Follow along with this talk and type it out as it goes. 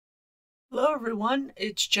Hello everyone,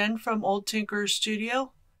 it's Jen from Old Tinker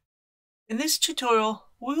Studio. In this tutorial,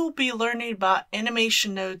 we will be learning about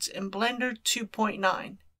animation nodes in Blender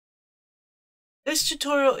 2.9. This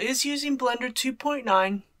tutorial is using Blender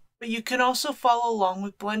 2.9, but you can also follow along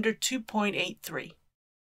with Blender 2.83.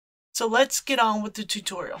 So let's get on with the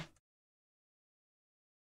tutorial.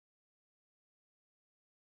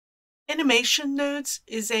 Animation Nodes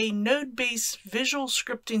is a node-based visual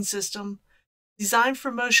scripting system designed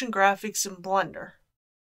for motion graphics in Blender.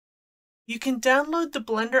 You can download the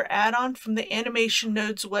Blender add-on from the Animation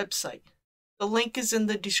Nodes website. The link is in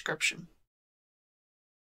the description.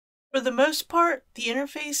 For the most part, the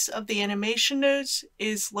interface of the animation nodes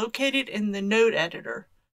is located in the node editor,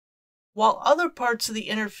 while other parts of the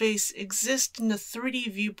interface exist in the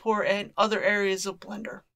 3D viewport and other areas of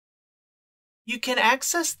Blender. You can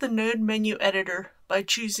access the node menu editor by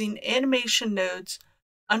choosing Animation Nodes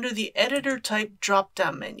under the Editor Type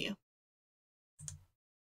drop-down menu.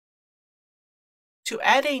 To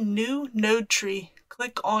add a new node tree,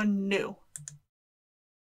 click on New.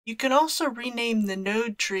 You can also rename the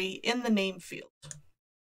node tree in the name field.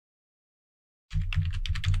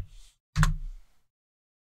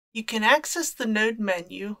 You can access the node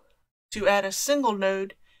menu to add a single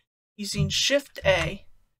node using Shift-A,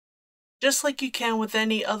 just like you can with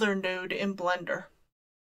any other node in Blender.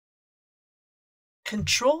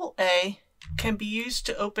 Control-A can be used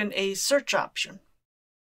to open a search option.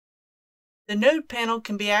 The node panel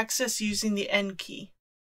can be accessed using the N key.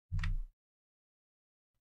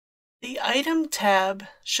 The Item tab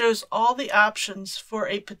shows all the options for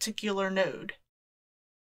a particular node.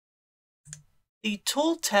 The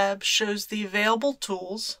Tool tab shows the available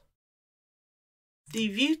tools. The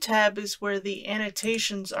View tab is where the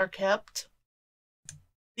annotations are kept.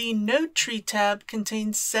 The Node Tree tab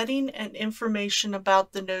contains setting and information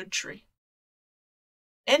about the node tree.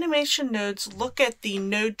 Animation nodes look at the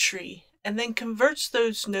node tree and then converts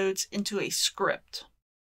those nodes into a script.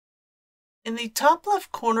 In the top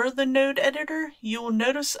left corner of the node editor, you will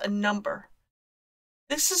notice a number.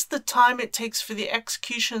 This is the time it takes for the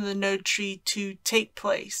execution of the node tree to take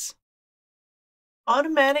place.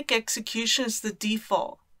 Automatic execution is the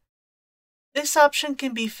default. This option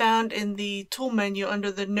can be found in the Tool menu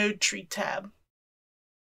under the Node Tree tab.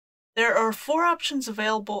 There are 4 options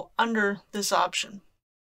available under this option.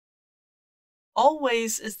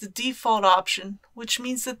 Always is the default option, which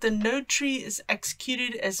means that the node tree is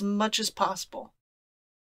executed as much as possible.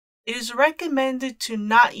 It is recommended to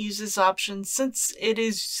not use this option since it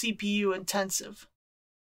is CPU intensive.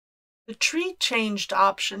 The Tree Changed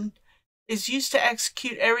option is used to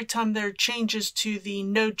execute every time there are changes to the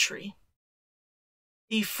node tree.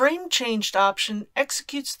 The Frame Changed option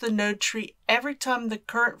executes the node tree every time the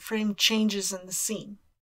current frame changes in the scene.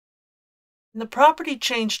 And the Property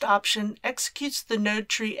Changed option executes the node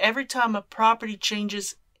tree every time a property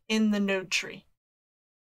changes in the node tree.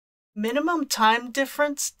 Minimum Time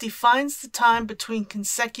Difference defines the time between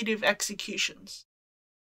consecutive executions.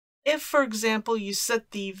 If, for example, you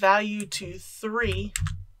set the value to 3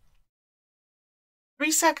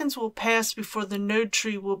 seconds will pass before the node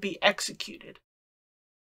tree will be executed.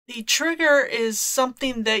 The trigger is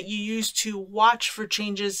something that you use to watch for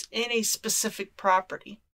changes in a specific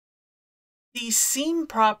property. The Scene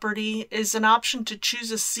property is an option to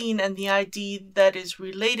choose a scene and the ID that is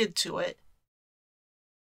related to it.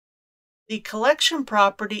 The Collection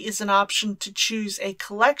property is an option to choose a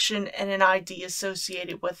collection and an ID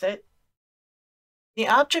associated with it. The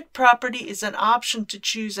Object property is an option to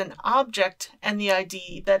choose an object and the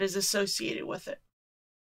ID that is associated with it.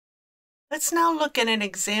 Let's now look at an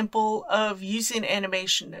example of using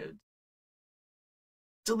animation nodes.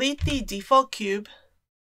 Delete the default cube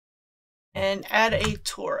and add a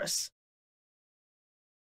torus.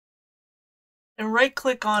 And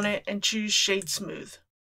right-click on it and choose Shade Smooth.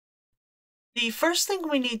 The first thing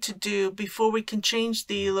we need to do before we can change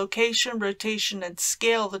the location, rotation, and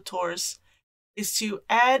scale of the torus is to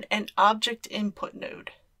add an object input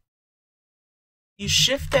node. Use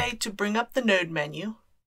Shift-A to bring up the node menu.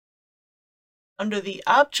 Under the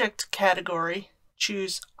Object category,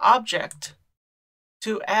 choose Object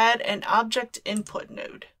to add an object input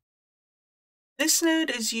node. This node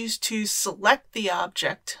is used to select the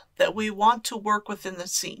object that we want to work with in the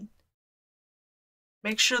scene.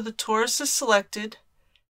 Make sure the torus is selected,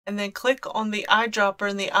 and then click on the eyedropper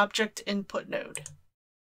in the Object Input node.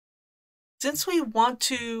 Since we want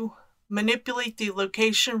to manipulate the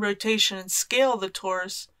location, rotation, and scale of the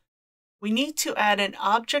torus, we need to add an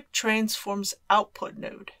Object Transforms Output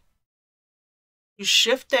node. Use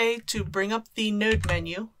Shift-A to bring up the node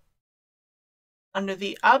menu. Under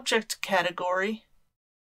the Object category,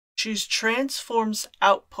 choose Transforms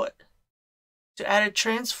Output to add a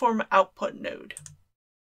Transform Output node.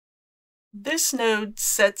 This node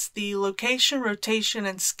sets the location, rotation,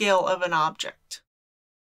 and scale of an object.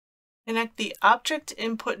 Connect the Object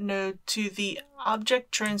Input node to the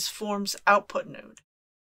Object Transforms Output node.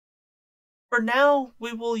 For now,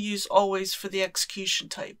 we will use Always for the execution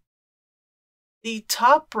type. The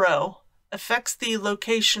top row affects the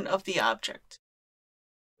location of the object.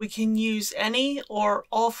 We can use any or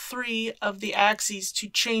all three of the axes to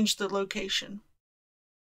change the location.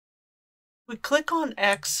 If we click on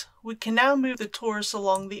X, we can now move the torus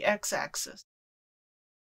along the X-axis.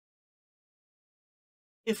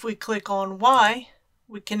 If we click on Y,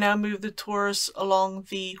 we can now move the torus along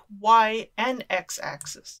the Y and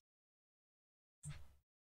X-axis.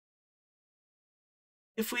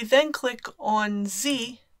 If we then click on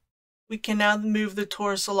Z, we can now move the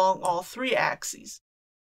torus along all three axes.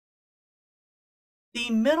 The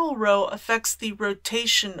middle row affects the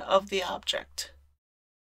rotation of the object.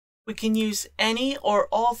 We can use any or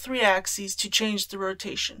all three axes to change the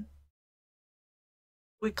rotation.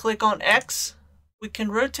 We click on X, we can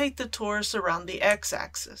rotate the torus around the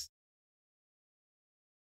X-axis.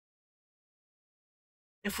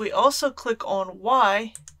 If we also click on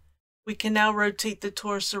Y, we can now rotate the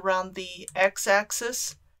torus around the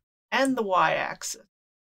X-axis and the Y-axis.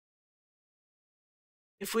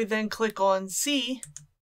 If we then click on Z,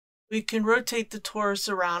 we can rotate the torus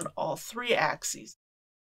around all three axes.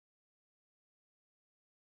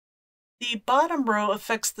 The bottom row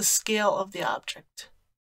affects the scale of the object.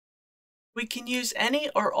 We can use any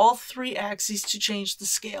or all three axes to change the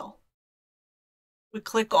scale. We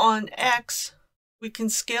click on X, we can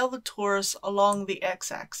scale the torus along the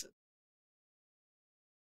X-axis.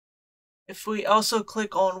 If we also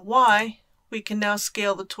click on Y, we can now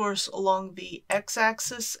scale the torus along the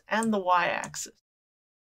X-axis and the Y-axis.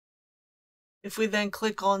 If we then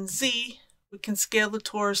click on Z, we can scale the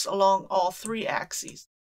torus along all three axes.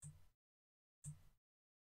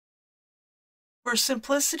 For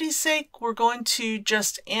simplicity's sake, we're going to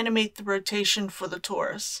just animate the rotation for the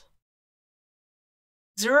torus.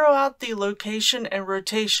 Zero out the location and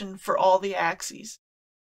rotation for all the axes,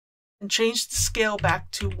 and change the scale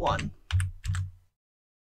back to 1.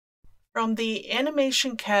 From the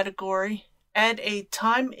animation category, add a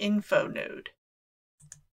time info node.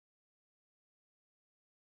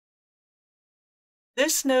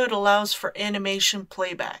 This node allows for animation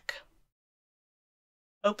playback.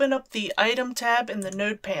 Open up the Item tab in the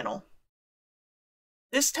Node panel.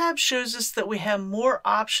 This tab shows us that we have more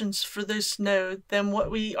options for this node than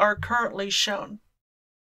what we are currently shown.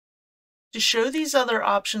 To show these other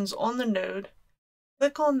options on the node,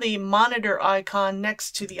 click on the monitor icon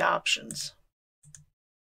next to the options.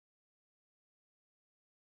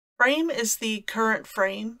 Frame is the current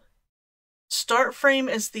frame. Start frame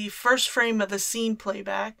is the first frame of the scene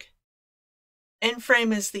playback. End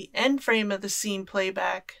frame is the end frame of the scene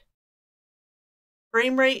playback.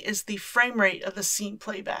 Frame rate is the frame rate of the scene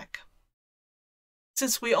playback.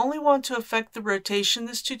 Since we only want to affect the rotation in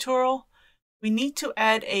this tutorial, we need to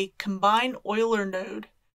add a Combine Euler node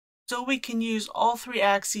so we can use all three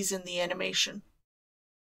axes in the animation.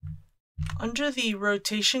 Under the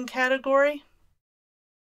Rotation category,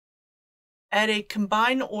 add a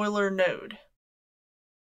Combine Euler node.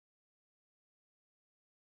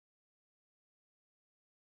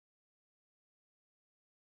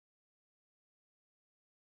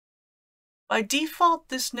 By default,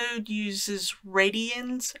 this node uses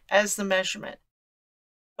radians as the measurement,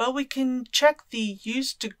 but we can check the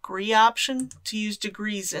Use Degree option to use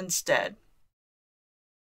degrees instead.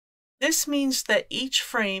 This means that each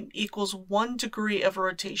frame equals 1 degree of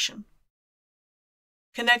rotation.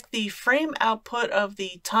 Connect the frame output of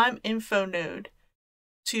the Time Info node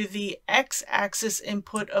to the X-axis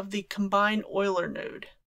input of the Combine Euler node.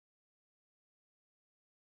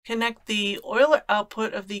 Connect the Euler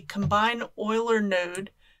output of the Combine Euler node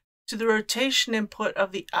to the rotation input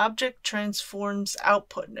of the Object Transforms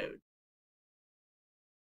Output node.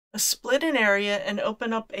 Split an area and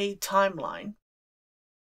open up a timeline.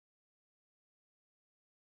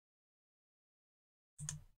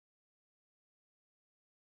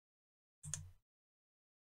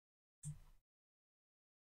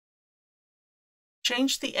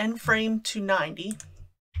 Change the end frame to 90.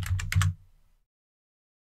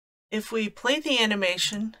 If we play the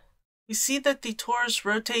animation, we see that the torus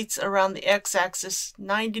rotates around the X-axis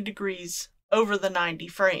 90 degrees over the 90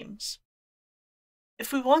 frames.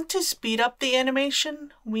 If we want to speed up the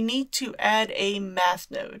animation, we need to add a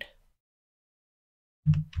Math node.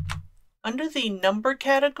 Under the Number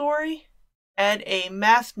category, add a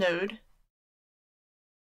Math node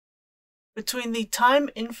between the time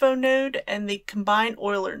info node and the combine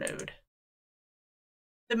Euler node.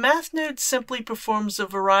 The math node simply performs a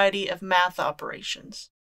variety of math operations.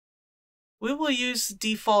 We will use the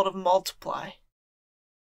default of multiply.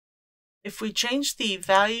 If we change the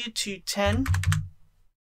value to 10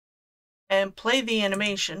 and play the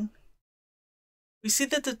animation, we see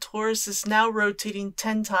that the torus is now rotating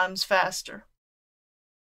 10 times faster.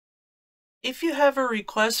 If you have a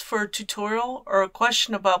request for a tutorial or a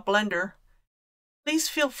question about Blender, please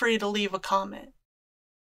feel free to leave a comment.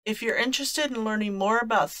 If you're interested in learning more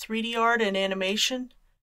about 3D art and animation,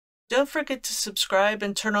 don't forget to subscribe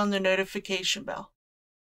and turn on the notification bell.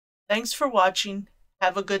 Thanks for watching.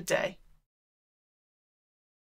 Have a good day.